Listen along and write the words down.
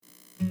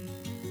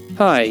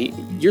Hi,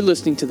 you're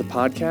listening to the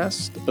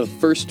podcast of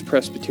First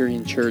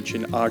Presbyterian Church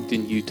in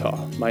Ogden,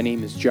 Utah. My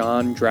name is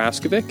John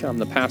Draskovic. I'm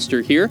the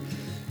pastor here.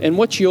 And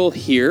what you'll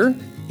hear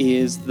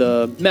is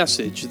the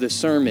message, the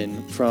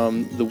sermon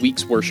from the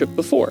week's worship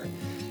before.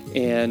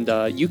 And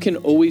you can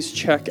always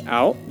check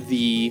out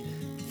the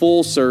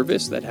full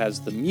service that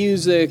has the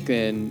music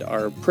and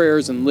our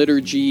prayers and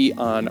liturgy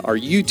on our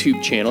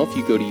YouTube channel. If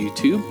you go to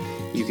YouTube,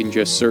 you can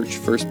just search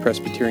First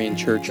Presbyterian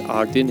Church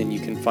Ogden and you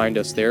can find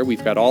us there.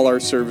 We've got all our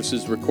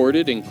services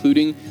recorded,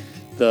 including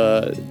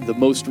the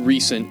most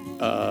recent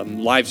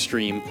live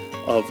stream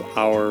of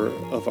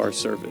our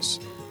service.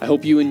 I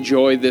hope you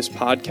enjoy this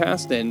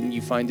podcast and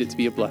you find it to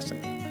be a blessing.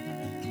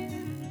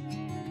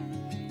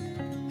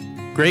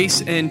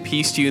 Grace and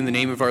peace to you in the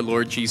name of our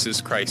Lord Jesus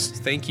Christ.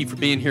 Thank you for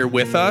being here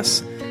with us.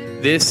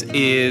 This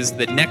is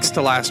the next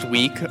to last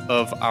week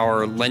of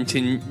our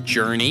Lenten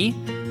journey.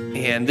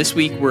 And this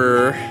week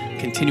we're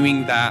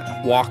continuing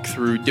that walk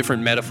through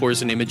different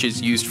metaphors and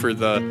images used for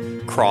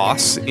the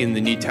cross in the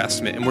New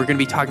Testament. And we're going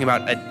to be talking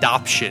about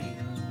adoption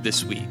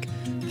this week.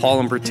 Paul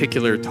in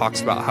particular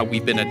talks about how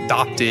we've been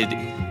adopted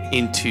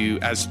into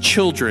as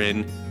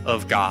children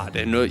of God.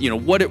 And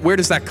where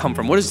does that come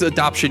from? What does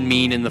adoption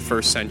mean in the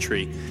first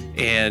century?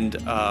 And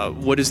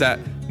what does that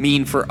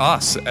mean for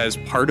us as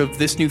part of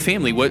this new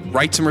family? What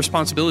rights and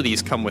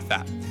responsibilities come with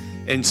that?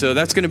 And so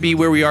that's going to be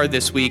where we are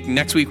this week.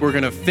 Next week, we're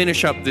going to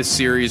finish up this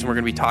series, and we're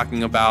going to be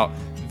talking about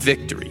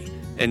victory.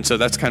 And so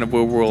that's kind of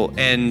where we'll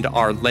end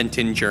our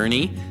Lenten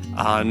journey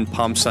on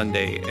Palm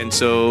Sunday. And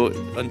so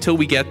until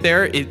we get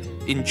there,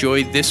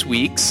 enjoy this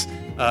week's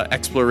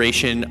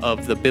exploration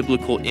of the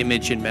biblical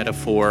image and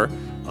metaphor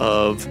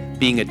of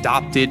being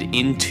adopted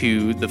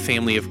into the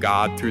family of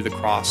God through the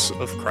cross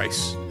of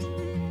Christ.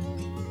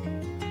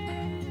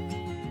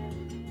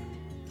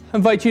 I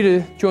invite you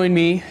to join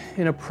me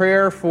in a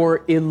prayer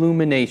for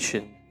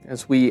illumination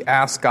as we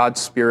ask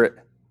God's Spirit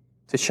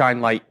to shine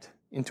light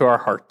into our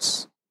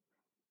hearts.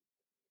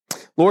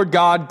 Lord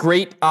God,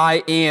 great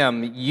I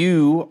am,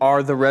 you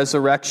are the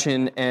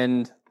resurrection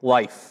and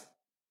life.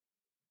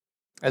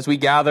 As we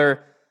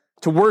gather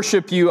to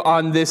worship you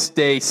on this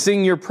day,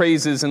 sing your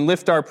praises and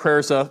lift our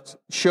prayers up,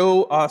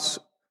 show us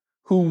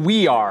who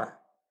we are,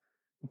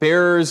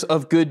 bearers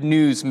of good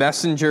news,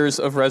 messengers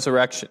of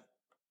resurrection.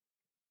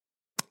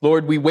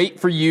 Lord, we wait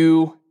for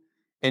you,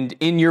 and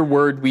in your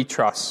word we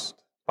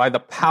trust. By the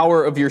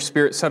power of your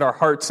Spirit, set our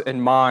hearts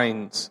and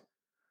minds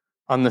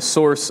on the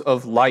source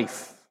of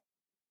life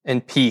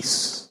and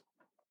peace,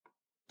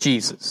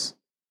 Jesus,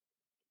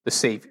 the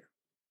Savior.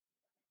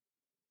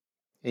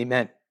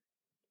 Amen.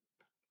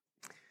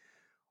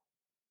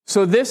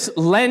 So this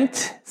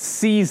Lent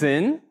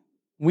season,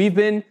 we've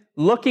been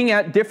looking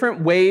at different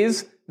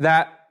ways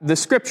that the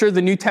Scripture,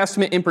 the New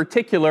Testament in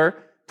particular,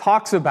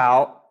 talks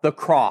about the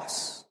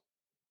cross.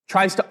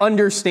 Tries to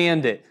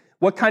understand it,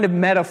 what kind of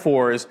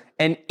metaphors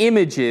and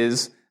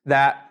images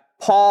that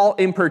Paul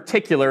in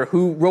particular,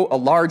 who wrote a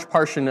large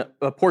portion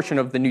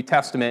of the New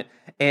Testament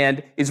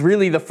and is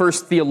really the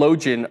first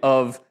theologian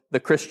of the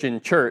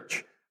Christian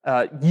church,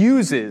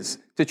 uses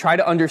to try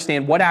to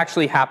understand what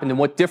actually happened and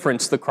what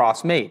difference the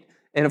cross made.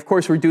 And of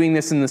course, we're doing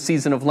this in the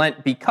season of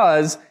Lent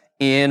because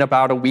in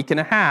about a week and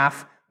a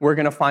half, we're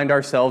going to find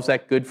ourselves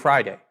at Good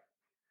Friday.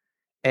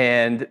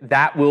 And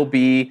that will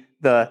be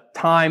the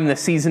time, the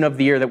season of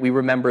the year that we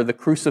remember the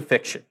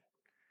crucifixion.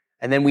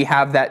 And then we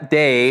have that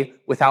day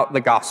without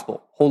the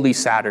gospel, Holy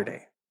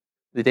Saturday,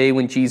 the day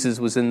when Jesus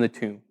was in the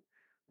tomb,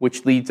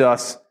 which leads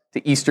us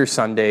to Easter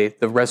Sunday,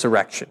 the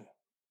resurrection.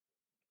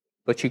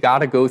 But you got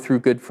to go through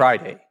Good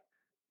Friday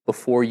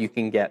before you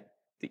can get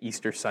to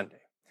Easter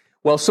Sunday.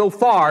 Well, so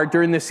far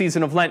during the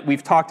season of Lent,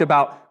 we've talked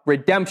about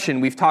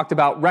redemption, we've talked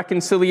about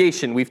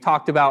reconciliation, we've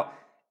talked about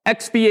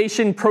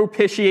expiation,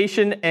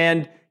 propitiation,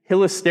 and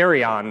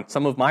hilasterion,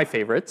 some of my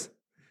favorites.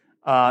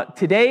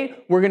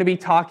 Today, we're going to be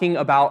talking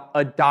about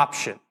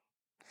adoption.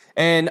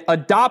 And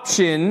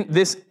adoption,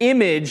 this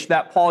image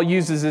that Paul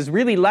uses, is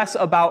really less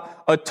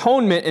about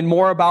atonement and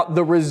more about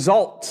the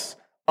results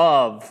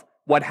of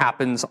what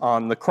happens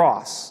on the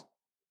cross.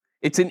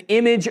 It's an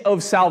image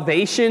of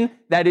salvation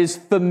that is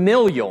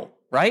familial,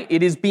 right?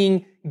 It is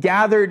being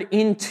gathered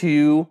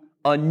into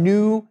a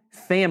new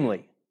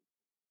family.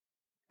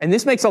 And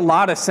this makes a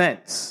lot of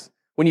sense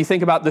when you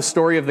think about the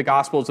story of the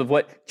Gospels of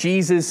what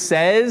Jesus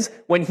says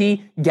when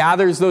he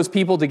gathers those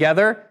people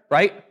together,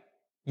 right?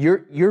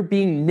 You're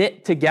being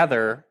knit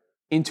together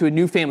into a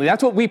new family.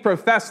 That's what we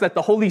profess that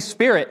the Holy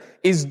Spirit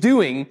is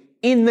doing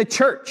in the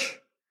church.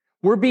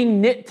 We're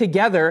being knit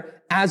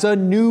together as a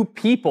new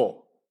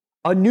people,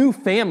 a new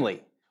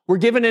family. We're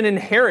given an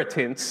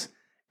inheritance,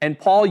 and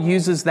Paul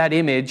uses that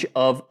image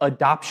of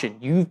adoption.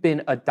 You've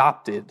been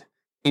adopted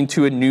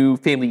into a new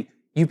family.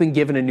 You've been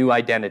given a new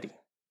identity.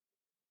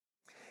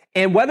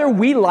 And whether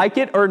we like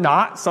it or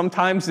not,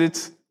 sometimes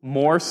it's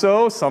more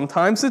so,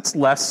 sometimes it's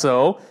less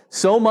so.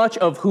 So much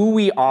of who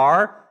we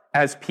are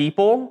as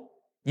people,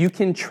 you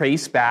can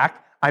trace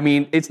back. I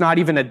mean, it's not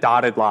even a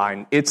dotted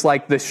line. It's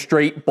like the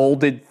straight,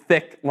 bolded,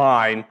 thick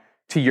line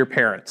to your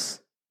parents,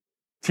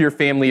 to your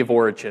family of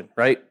origin,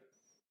 right?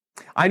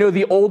 I know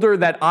the older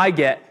that I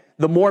get,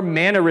 the more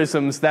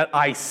mannerisms that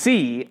I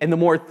see and the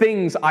more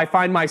things I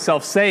find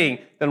myself saying,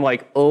 then I'm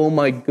like, oh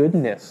my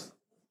goodness,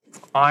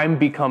 I'm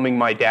becoming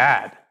my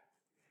dad.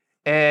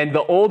 And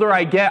the older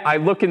I get, I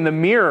look in the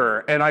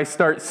mirror and I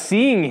start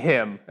seeing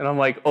him. And I'm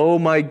like, oh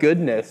my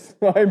goodness,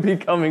 I'm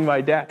becoming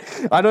my dad.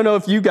 I don't know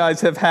if you guys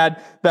have had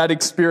that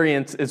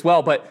experience as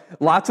well, but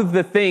lots of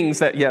the things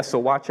that, so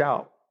watch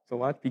out.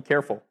 Be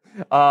careful.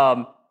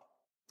 But,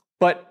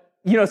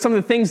 some of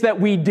the things that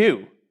we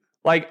do,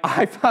 like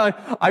I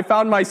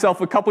found myself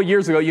a couple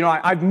years ago,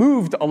 I've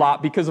moved a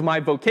lot because of my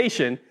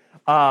vocation.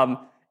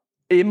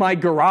 In my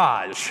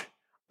garage,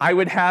 I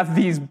would have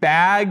these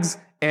bags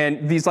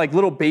and these like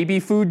little baby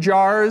food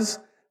jars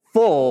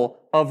full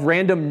of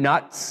random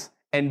nuts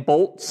and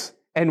bolts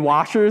and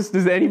washers.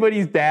 Does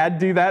anybody's dad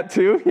do that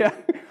too? Yeah.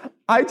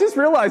 I just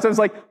realized, I was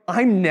like,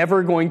 I'm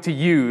never going to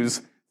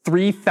use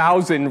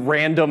 3,000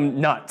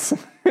 random nuts.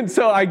 And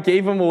so I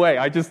gave them away.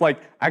 I think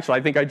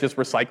I just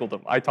recycled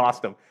them. I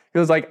tossed them.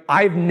 Because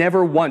I've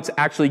never once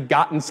actually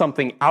gotten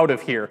something out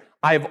of here.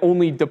 I have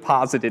only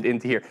deposited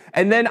into here.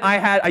 And then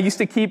I used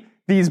to keep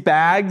these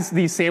bags,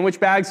 these sandwich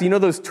bags,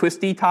 those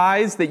twisty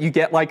ties that you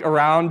get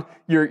around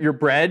your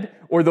bread,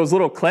 or those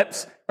little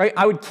clips, right?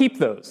 I would keep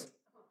those.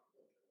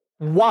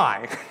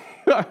 Why?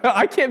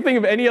 I can't think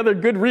of any other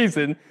good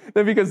reason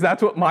than because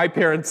that's what my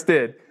parents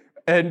did.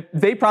 And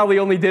they probably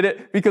only did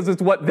it because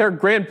it's what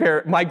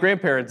my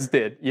grandparents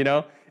did,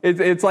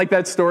 It's like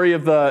that story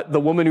of the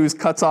woman who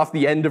cuts off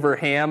the end of her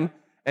ham,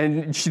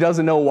 and she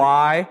doesn't know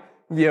why.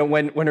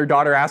 When her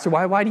daughter asks her,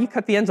 why do you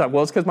cut the ends off?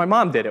 Well, it's because my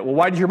mom did it. Well,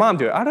 why did your mom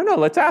do it? I don't know.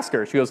 Let's ask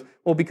her. She goes,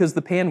 well, because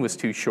the pan was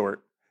too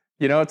short.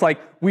 It's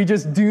like we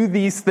just do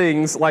these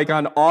things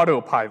on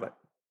autopilot.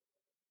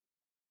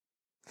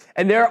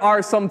 And there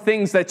are some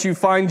things that you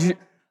find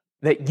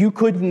that you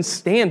couldn't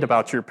stand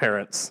about your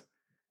parents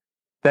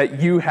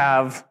that you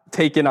have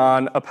taken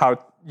on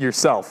about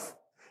yourself.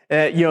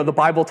 The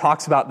Bible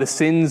talks about the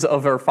sins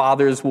of our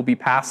fathers will be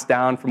passed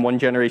down from one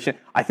generation.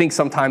 I think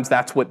sometimes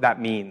that's what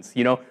that means.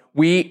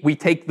 We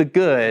take the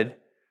good,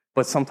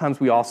 but sometimes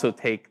we also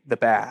take the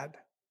bad.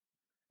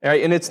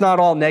 Right? And it's not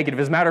all negative.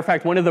 As a matter of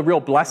fact, one of the real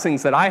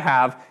blessings that I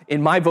have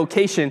in my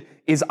vocation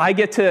is I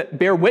get to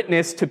bear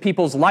witness to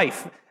people's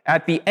life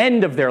at the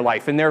end of their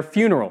life, in their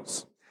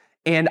funerals.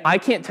 And I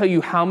can't tell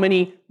you how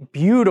many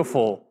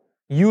beautiful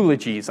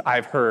eulogies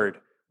I've heard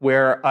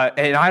where,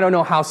 and I don't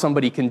know how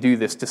somebody can do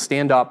this, to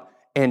stand up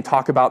and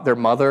talk about their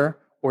mother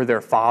or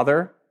their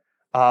father,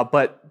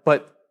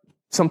 but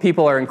some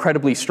people are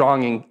incredibly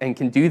strong and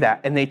can do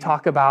that, and they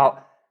talk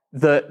about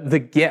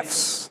the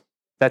gifts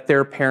that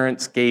their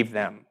parents gave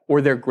them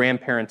or their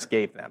grandparents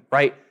gave them,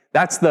 right?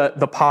 That's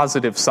the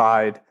positive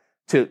side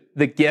to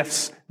the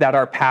gifts that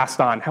are passed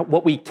on,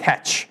 what we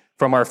catch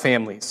from our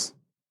families.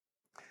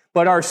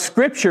 But our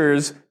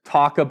scriptures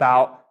talk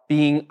about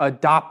being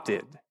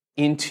adopted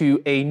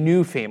into a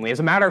new family. As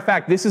a matter of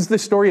fact, this is the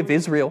story of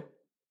Israel.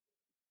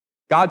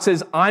 God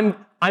says, I'm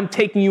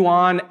taking you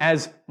on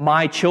as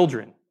my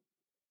children,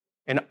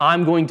 and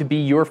I'm going to be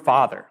your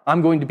father.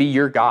 I'm going to be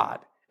your God,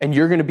 and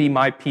you're going to be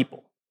my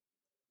people.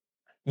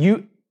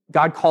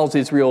 God calls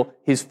Israel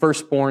his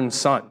firstborn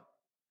son,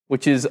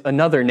 which is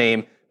another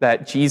name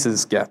that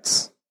Jesus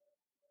gets.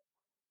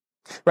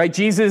 Right?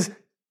 Jesus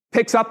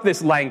picks up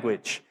this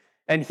language,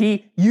 and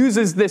he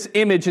uses this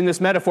image and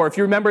this metaphor. If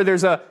you remember,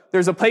 there's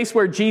a place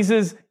where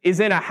Jesus is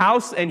in a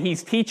house and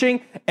he's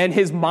teaching, and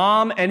his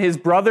mom and his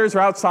brothers are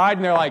outside,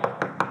 and they're like,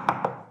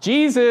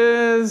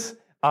 Jesus,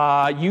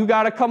 you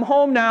got to come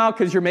home now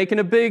because you're making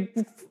a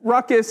big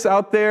ruckus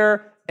out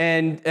there.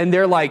 And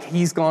they're like,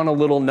 he's gone a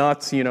little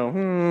nuts,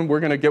 don't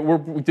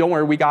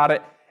worry, we got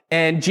it.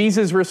 And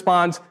Jesus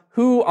responds,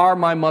 who are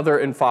my mother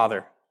and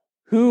father?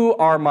 Who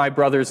are my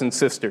brothers and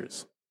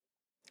sisters?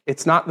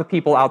 It's not the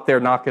people out there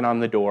knocking on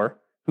the door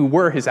who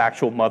were his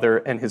actual mother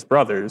and his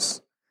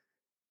brothers.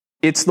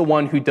 It's the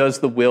one who does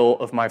the will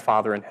of my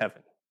Father in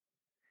heaven.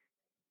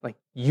 Like,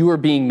 you are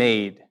being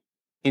made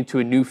into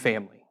a new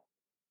family.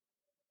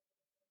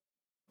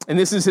 And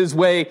this is his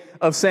way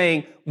of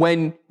saying,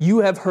 when you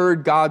have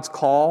heard God's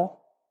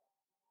call,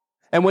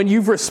 and when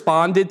you've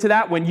responded to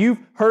that, when you've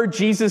heard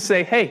Jesus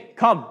say, hey,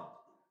 come,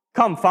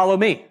 follow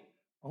me.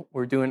 Oh,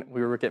 we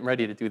were getting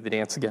ready to do the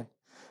dance again.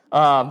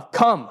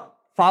 Come,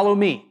 follow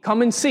me.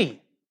 Come and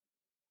see.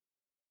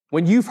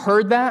 When you've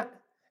heard that,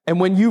 and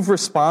when you've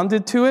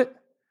responded to it,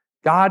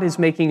 God is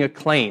making a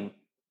claim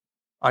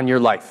on your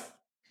life.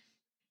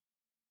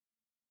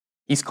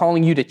 He's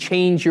calling you to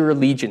change your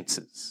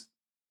allegiances,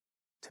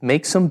 to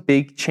make some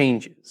big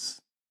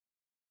changes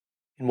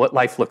in what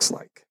life looks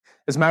like.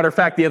 As a matter of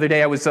fact, the other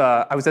day I was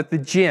at the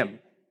gym,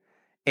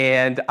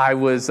 and I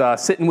was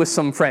sitting with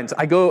some friends.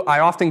 I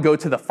often go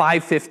to the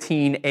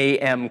 5:15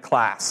 a.m.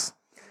 class.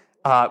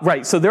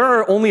 Right, so there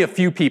are only a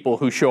few people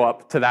who show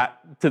up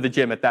to the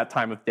gym at that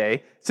time of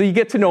day, so you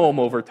get to know them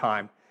over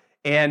time.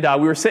 And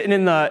we were sitting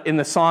in the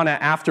sauna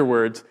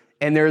afterwards,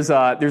 and there's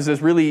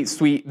this really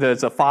sweet.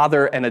 There's a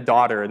father and a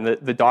daughter, and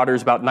the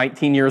daughter's about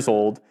 19 years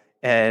old,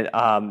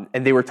 and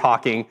they were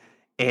talking,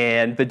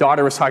 and the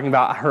daughter was talking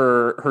about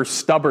her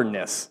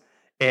stubbornness.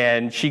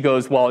 And she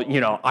goes, well,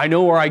 I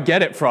know where I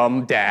get it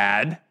from,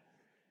 Dad.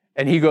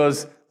 And he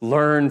goes,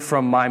 learn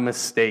from my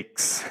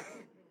mistakes.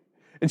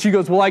 And she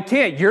goes, well, I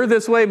can't. You're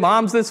this way,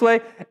 Mom's this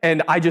way.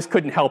 And I just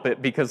couldn't help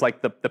it because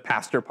the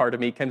pastor part of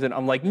me comes in.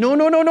 I'm like,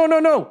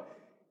 no.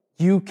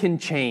 You can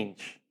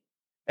change.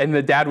 And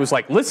the dad was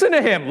like, listen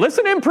to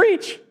him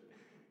preach.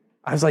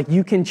 I was like,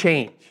 you can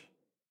change.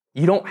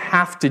 You don't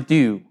have to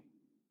do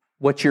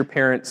what your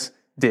parents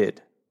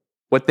did,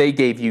 what they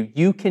gave you.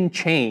 You can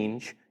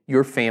change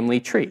your family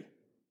tree.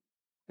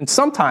 And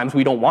sometimes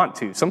we don't want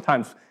to.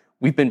 Sometimes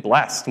we've been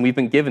blessed and we've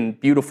been given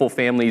beautiful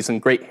families and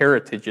great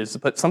heritages,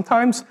 but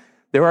sometimes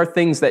there are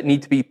things that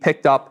need to be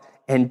picked up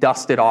and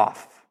dusted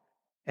off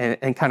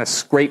and kind of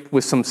scraped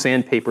with some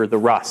sandpaper the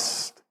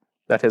rust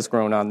that has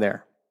grown on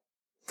there.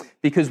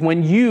 Because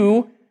when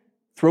you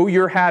throw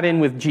your hat in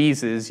with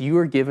Jesus, you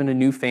are given a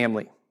new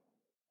family.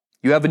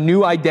 You have a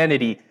new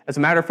identity. As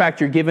a matter of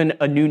fact, you're given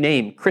a new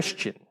name,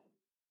 Christian,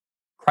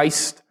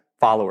 Christ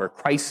follower,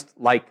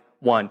 Christ-like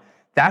one.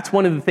 That's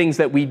one of the things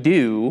that we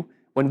do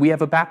when we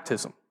have a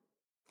baptism,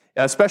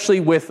 especially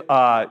with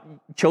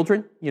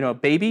children,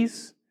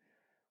 babies.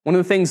 One of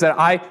the things that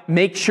I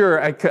make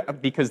sure,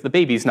 because the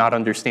baby's not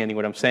understanding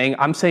what I'm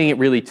saying it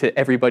really to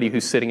everybody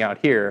who's sitting out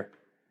here.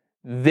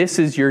 This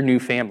is your new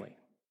family.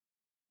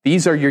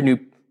 These are your new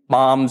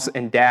moms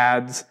and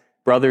dads,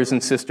 brothers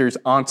and sisters,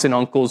 aunts and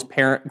uncles,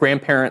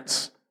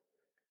 grandparents,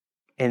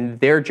 and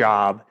their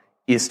job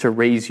is to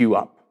raise you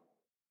up.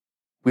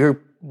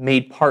 We're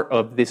made part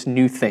of this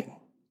new thing.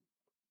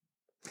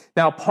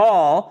 Now,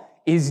 Paul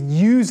is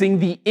using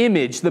the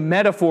image, the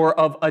metaphor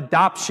of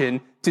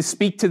adoption to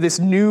speak to this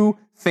new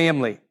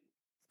family.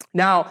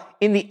 Now,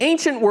 in the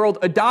ancient world,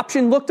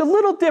 adoption looked a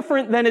little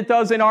different than it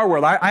does in our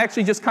world. I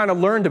actually just kind of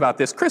learned about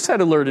this. Chris had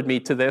alerted me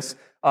to this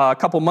a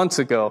couple months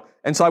ago,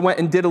 and so I went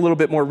and did a little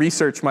bit more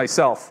research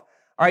myself.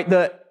 All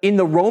right, in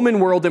the Roman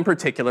world in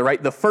particular,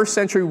 right, the first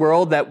century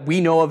world that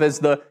we know of as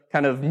the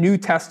kind of New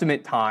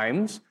Testament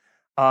times,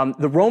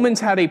 the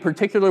Romans had a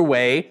particular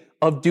way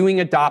of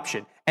doing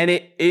adoption. And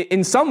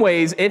in some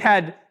ways, it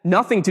had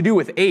nothing to do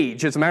with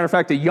age. As a matter of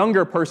fact, a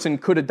younger person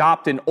could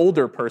adopt an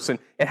older person.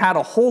 It had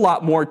a whole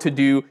lot more to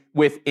do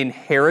with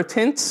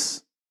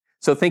inheritance.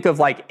 So think of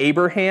like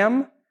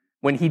Abraham,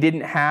 when he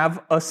didn't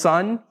have a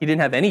son, he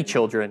didn't have any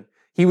children.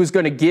 He was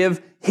going to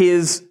give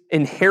his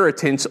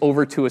inheritance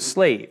over to a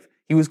slave.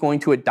 He was going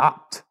to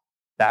adopt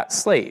that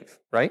slave,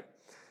 right?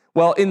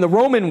 Well, in the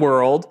Roman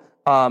world,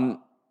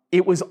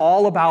 it was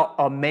all about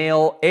a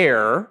male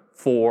heir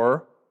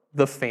for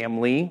the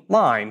family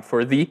line,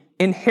 for the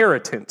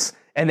inheritance.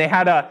 And they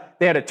had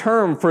a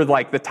term for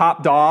like the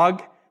top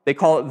dog. They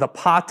call it the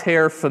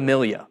pater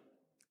familia,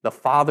 the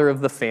father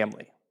of the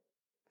family.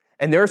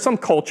 And there are some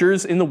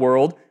cultures in the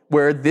world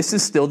where this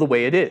is still the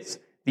way it is.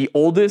 The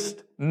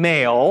oldest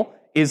male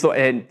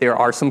and there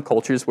are some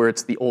cultures where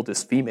it's the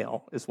oldest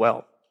female as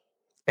well.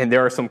 And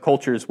there are some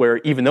cultures where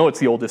even though it's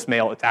the oldest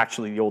male, it's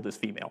actually the oldest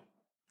female.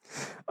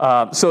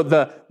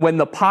 When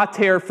the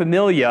pater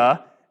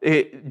familia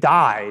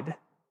died,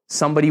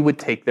 somebody would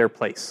take their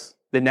place,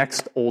 the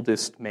next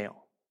oldest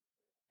male.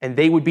 And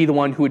they would be the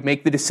one who would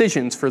make the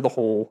decisions for the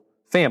whole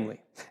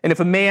family. And if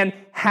a man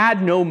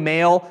had no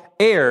male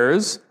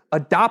heirs,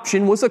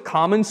 adoption was a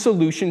common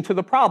solution to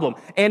the problem.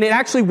 And it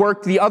actually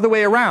worked the other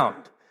way around.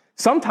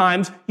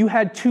 Sometimes you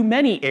had too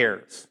many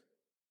heirs,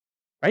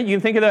 right? You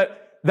can think of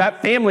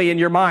that family in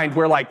your mind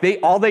where like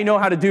all they know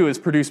how to do is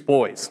produce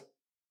boys,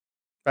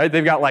 right?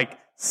 They've got like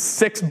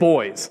 6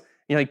 boys.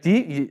 You're like,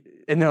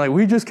 and they're like,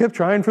 we just kept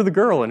trying for the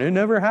girl, and it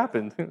never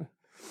happened.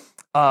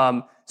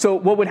 So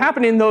what would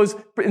happen in those,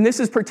 and this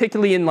is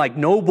particularly in like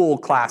noble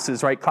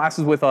classes, right?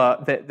 Classes with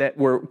that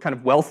were kind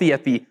of wealthy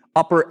at the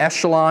upper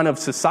echelon of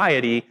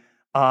society.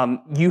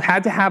 You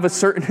had to have a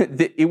certain,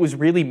 it was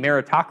really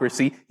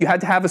meritocracy. You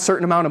had to have a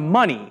certain amount of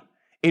money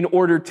in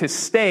order to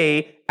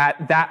stay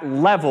at that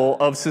level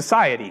of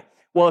society.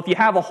 Well, if you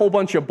have a whole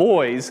bunch of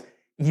boys,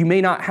 you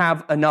may not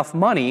have enough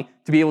money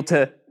to be able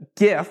to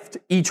gift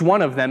each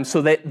one of them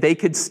so that they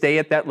could stay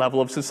at that level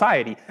of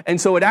society.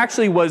 And so it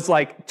actually was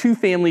like 2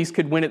 families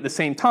could win at the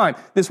same time.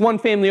 This one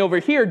family over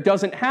here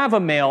doesn't have a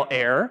male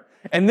heir,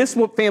 and this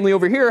family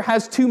over here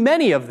has too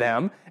many of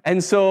them.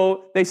 And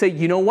so they say,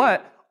 you know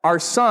what?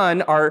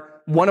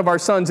 One of our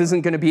sons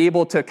isn't going to be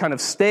able to kind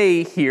of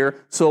stay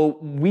here, so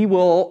we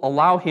will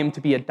allow him to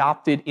be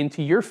adopted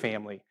into your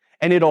family.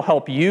 And it'll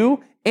help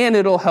you, and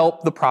it'll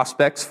help the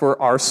prospects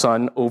for our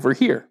son over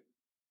here.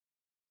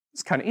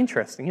 It's kind of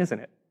interesting, isn't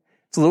it?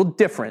 It's a little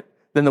different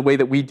than the way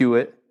that we do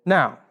it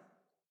now.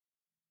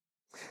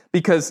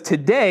 Because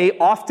today,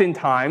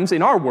 oftentimes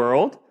in our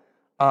world,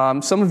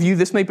 some of you,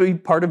 this may be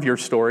part of your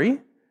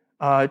story,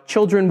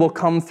 children will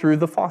come through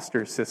the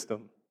foster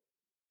system.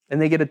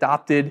 And they get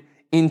adopted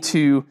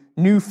into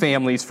new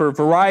families for a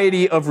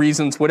variety of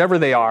reasons, whatever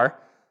they are.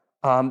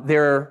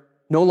 They're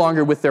no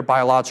longer with their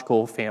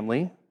biological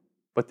family,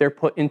 but they're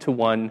put into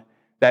one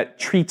that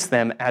treats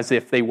them as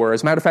if they were.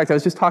 As a matter of fact, I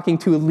was just talking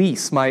to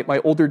Elise, my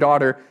older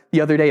daughter,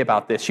 the other day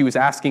about this. She was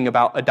asking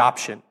about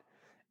adoption.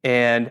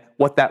 and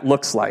what that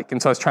looks like.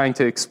 And so I was trying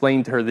to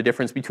explain to her the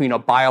difference between a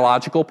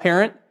biological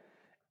parent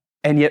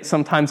and yet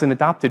sometimes an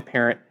adopted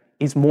parent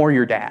is more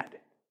your dad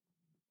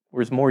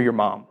or is more your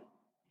mom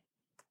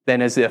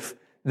than as if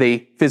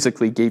they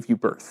physically gave you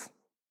birth.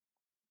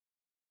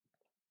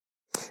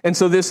 And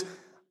so this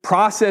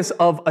process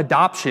of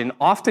adoption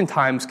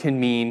oftentimes can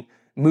mean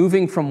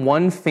moving from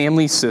one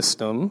family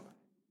system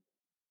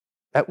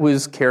that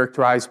was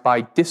characterized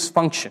by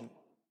dysfunction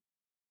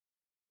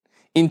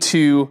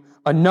into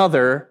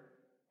another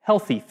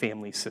healthy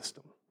family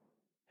system.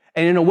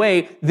 And in a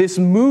way, this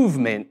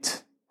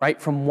movement,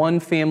 right, from one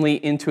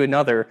family into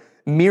another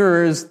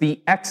mirrors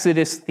the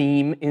Exodus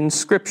theme in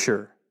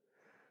Scripture.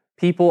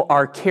 People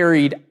are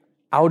carried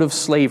out of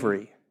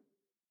slavery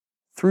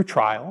through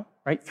trial,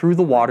 right, through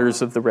the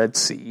waters of the Red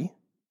Sea,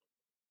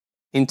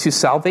 into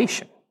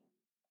salvation,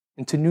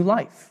 into new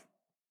life.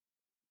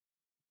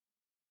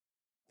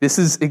 This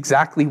is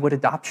exactly what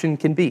adoption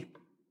can be.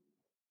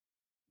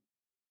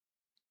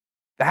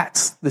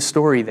 That's the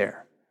story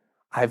there.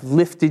 I've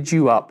lifted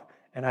you up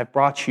and I've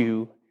brought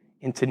you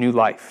into new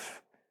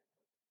life.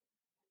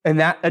 And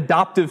that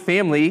adoptive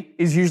family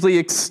is usually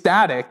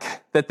ecstatic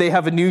that they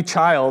have a new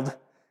child,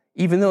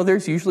 even though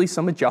there's usually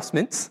some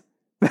adjustments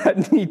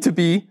that need to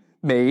be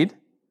made.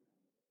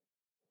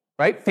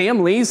 Right?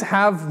 Families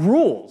have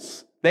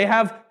rules. They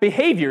have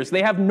behaviors.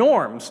 They have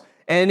norms.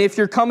 And if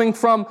you're coming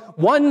from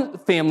one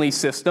family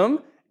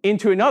system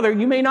into another,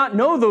 you may not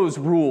know those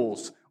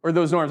rules or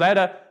those norms. I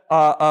had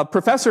a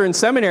professor in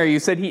seminary who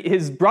said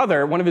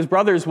one of his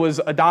brothers was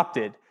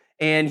adopted.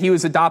 And he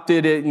was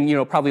adopted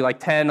in, probably like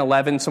 10,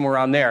 11, somewhere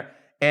around there.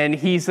 And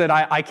he said,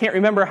 I can't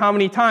remember how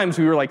many times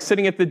we were like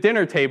sitting at the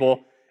dinner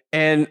table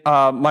and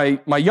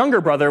my younger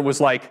brother was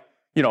like,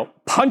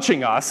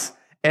 punching us.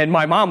 And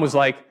my mom was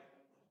like,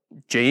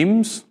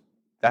 James,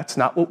 that's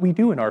not what we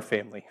do in our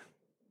family.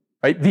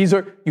 Right?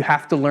 You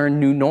have to learn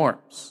new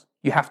norms.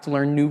 You have to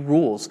learn new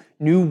rules,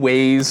 new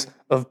ways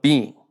of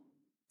being.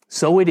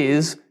 So it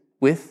is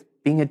with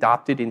being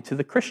adopted into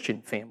the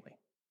Christian family.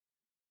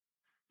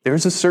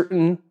 There's a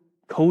certain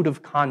code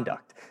of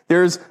conduct.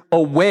 There's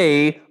a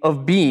way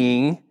of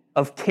being,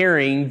 of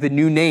carrying the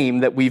new name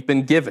that we've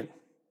been given.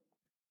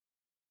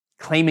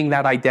 Claiming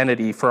that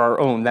identity for our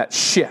own, that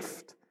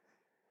shift.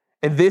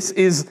 And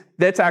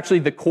that's actually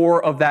the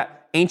core of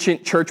that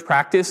ancient church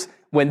practice.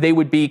 When they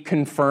would be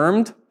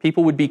confirmed,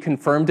 people would be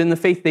confirmed in the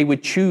faith, they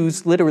would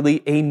choose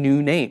literally a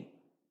new name.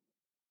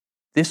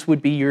 This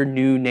would be your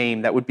new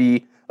name that would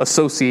be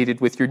associated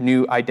with your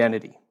new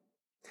identity.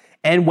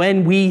 And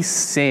when we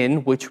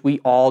sin, which we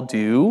all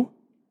do,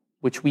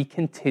 which we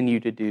continue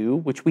to do,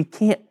 which we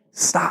can't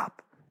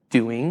stop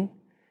doing,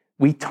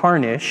 we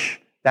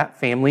tarnish that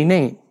family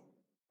name.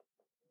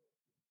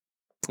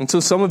 And so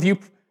some of you,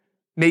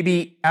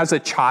 maybe as a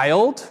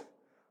child,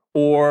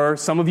 or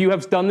some of you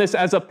have done this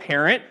as a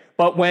parent,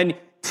 but when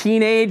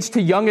teenage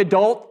to young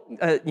adult,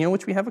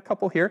 which we have a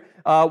couple here,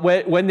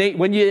 when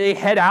they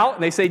head out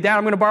and they say, Dad,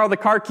 I'm going to borrow the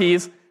car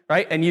keys,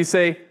 right? And you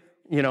say,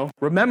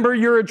 remember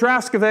you're a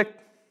Draskovic.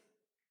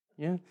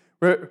 Yeah.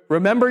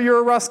 Remember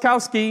you're a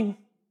Ruskowski.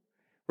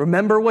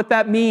 Remember what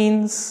that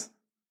means.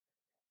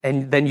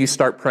 And then you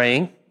start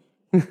praying.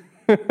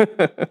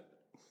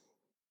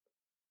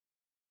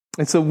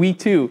 And so we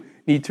too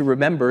need to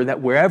remember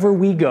that wherever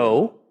we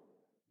go,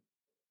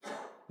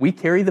 we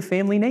carry the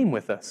family name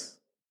with us.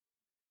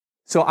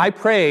 So I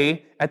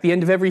pray at the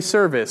end of every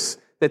service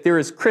that there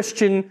is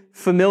Christian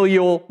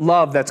familial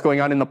love that's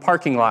going on in the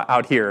parking lot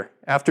out here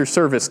after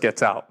service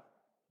gets out.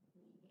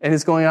 And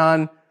is going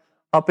on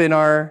up in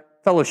our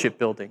fellowship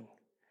building.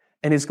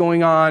 And is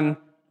going on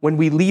when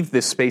we leave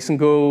this space and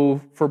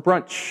go for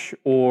brunch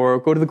or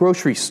go to the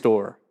grocery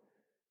store.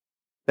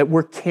 That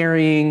we're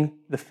carrying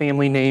the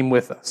family name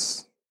with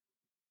us.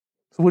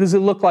 So what does it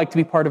look like to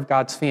be part of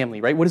God's family,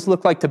 right? What does it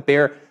look like to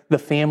bear the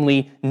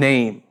family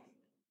name?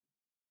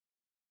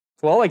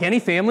 Well, like any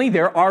family,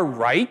 there are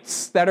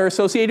rights that are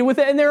associated with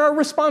it, and there are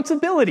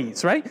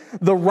responsibilities, right?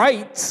 The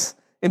rights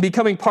in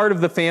becoming part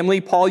of the family,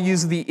 Paul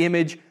uses the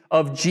image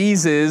of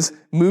Jesus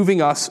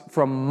moving us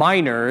from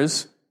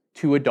minors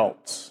to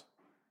adults.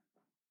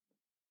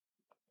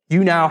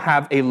 You now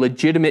have a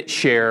legitimate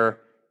share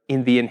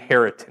in the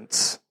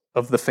inheritance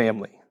of the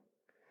family.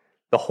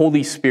 The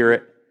Holy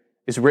Spirit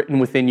is written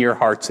within your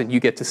hearts, and you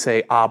get to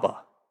say, Abba,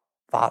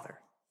 Father.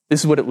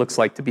 This is what it looks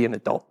like to be an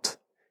adult.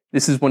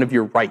 This is one of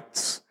your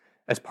rights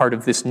as part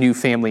of this new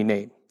family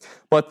name.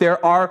 But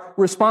there are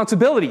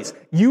responsibilities.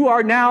 You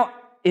are now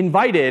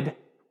invited,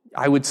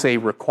 I would say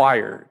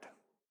required,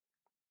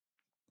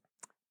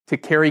 to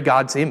carry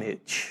God's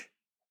image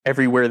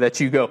everywhere that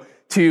you go,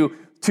 to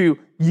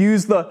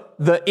use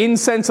the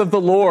incense of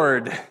the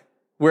Lord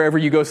wherever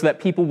you go so that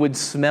people would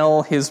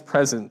smell his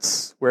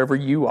presence wherever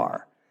you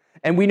are.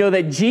 And we know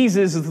that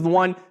Jesus is the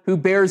one who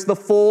bears the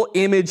full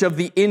image of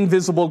the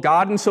invisible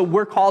God, and so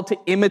we're called to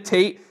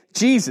imitate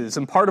Jesus.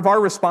 And part of our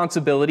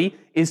responsibility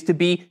is to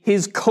be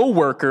his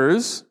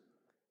co-workers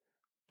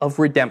of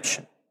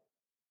redemption,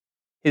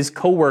 his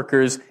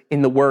co-workers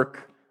in the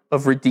work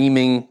of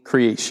redeeming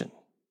creation.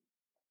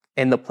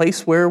 And the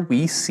place where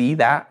we see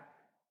that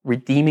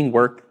redeeming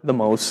work the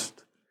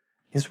most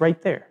is right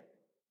there.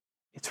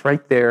 It's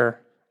right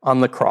there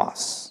on the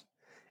cross.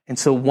 And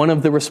so one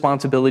of the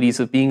responsibilities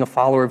of being a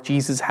follower of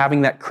Jesus,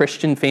 having that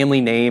Christian family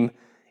name,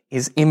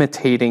 is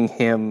imitating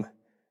him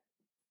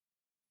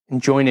and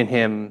joining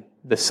him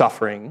the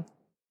suffering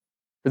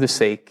for the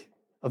sake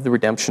of the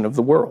redemption of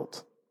the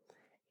world.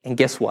 And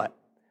guess what?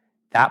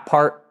 That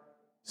part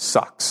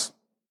sucks.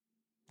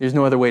 There's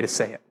no other way to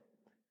say it.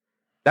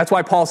 That's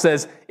why Paul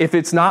says, if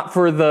it's not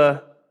for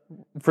the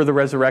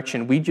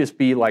resurrection, we'd just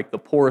be like the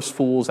poorest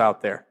fools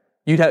out there.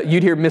 You'd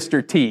hear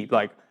Mr. T,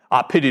 like,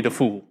 I pity the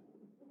fool.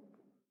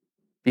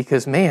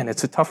 Because, man,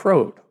 it's a tough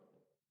road.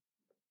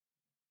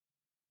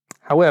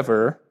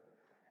 However,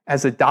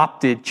 as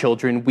adopted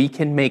children, we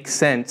can make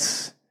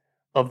sense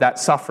of that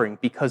suffering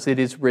because it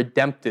is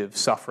redemptive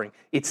suffering.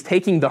 It's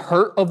taking the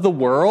hurt of the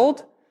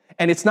world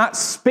and it's not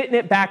spitting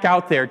it back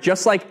out there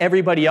just like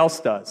everybody else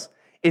does.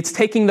 It's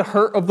taking the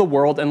hurt of the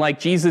world and like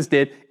Jesus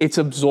did, it's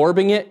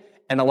absorbing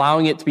it and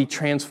allowing it to be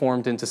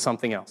transformed into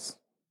something else.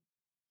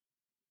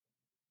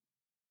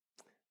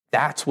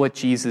 That's what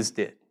Jesus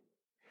did.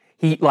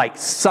 He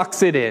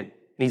sucks it in.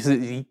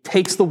 And he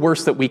takes the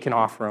worst that we can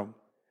offer him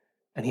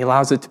and he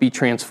allows it to be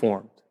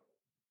transformed.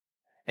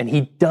 And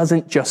he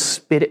doesn't just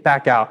spit it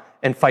back out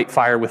and fight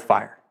fire with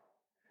fire.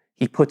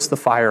 He puts the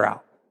fire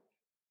out.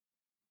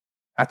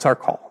 That's our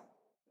call.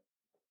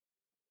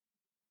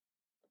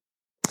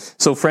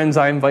 So friends,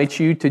 I invite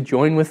you to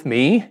join with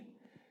me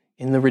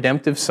in the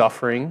redemptive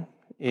suffering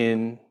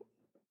in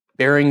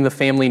bearing the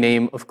family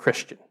name of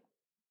Christian.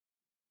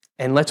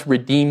 And let's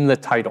redeem the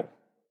title.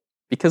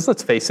 Because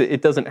let's face it,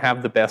 it doesn't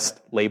have the best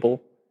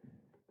label.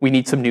 We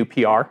need some new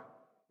PR.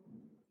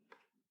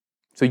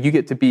 So you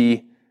get to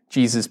be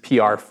Jesus'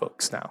 PR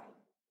folks now.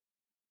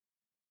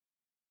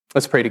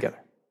 Let's pray together.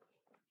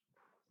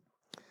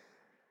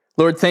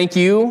 Lord, thank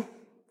you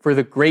for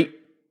the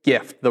great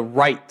gift, the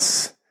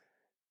rights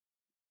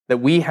that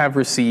we have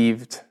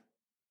received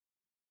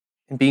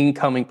in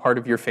becoming part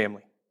of your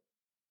family.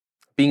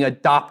 Being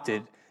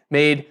adopted,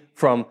 made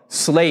from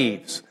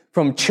slaves,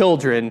 from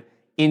children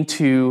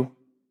into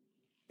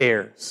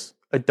heirs,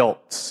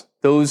 adults,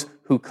 those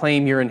who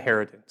claim your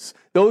inheritance,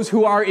 those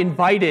who are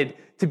invited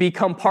to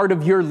become part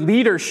of your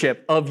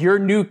leadership of your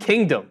new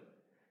kingdom.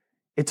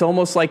 It's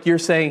almost like you're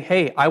saying,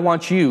 hey, I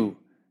want you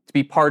to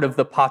be part of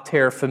the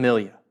pater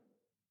familia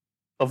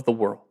of the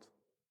world.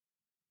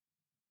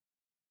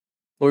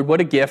 Lord,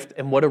 what a gift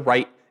and what a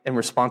right and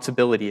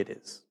responsibility it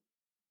is.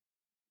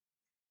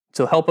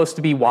 So help us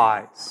to be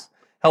wise.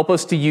 Help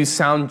us to use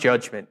sound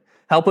judgment.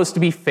 Help us to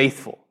be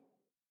faithful,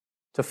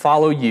 to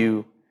follow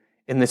you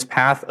in this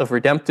path of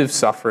redemptive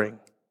suffering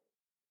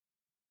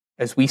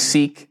as we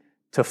seek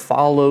to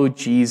follow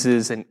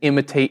Jesus and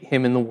imitate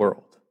him in the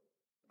world,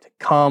 to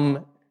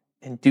come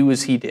and do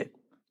as he did,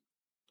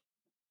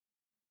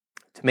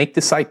 to make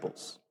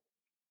disciples,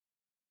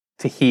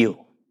 to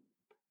heal,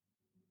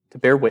 to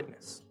bear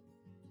witness.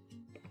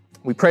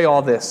 We pray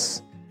all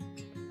this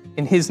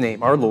in his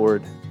name, our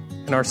Lord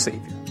and our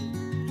Savior.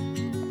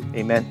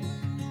 Amen.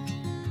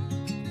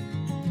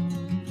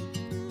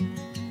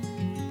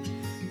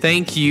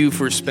 Thank you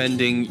for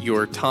spending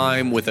your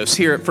time with us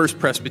here at First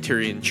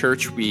Presbyterian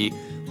Church. We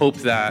hope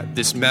that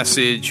this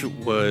message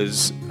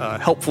was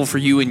helpful for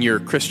you in your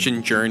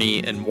Christian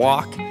journey and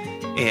walk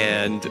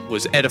and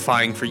was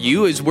edifying for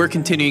you as we're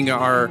continuing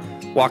our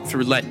walk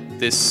through Lent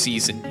this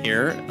season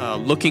here.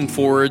 Looking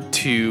forward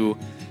to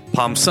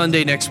Palm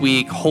Sunday next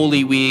week,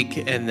 Holy Week,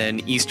 and then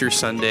Easter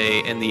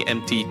Sunday and the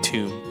empty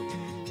tomb.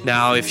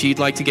 Now, if you'd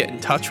like to get in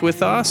touch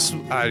with us,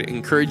 I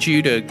encourage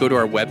you to go to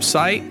our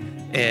website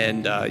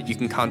and you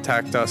can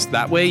contact us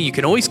that way. You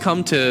can always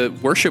come to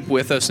worship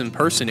with us in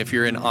person if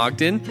you're in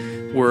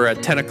Ogden. We're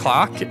at 10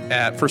 o'clock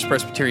at First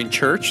Presbyterian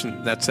Church,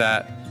 and that's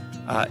at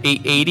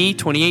 880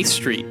 28th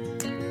Street.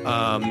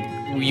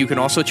 You can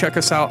also check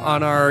us out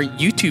on our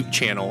YouTube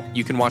channel.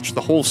 You can watch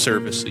the whole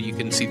service, so you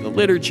can see the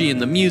liturgy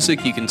and the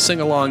music. You can sing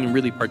along and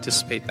really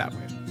participate that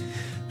way.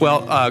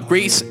 Well,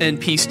 grace and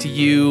peace to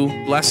you,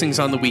 blessings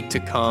on the week to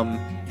come,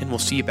 and we'll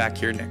see you back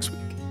here next week.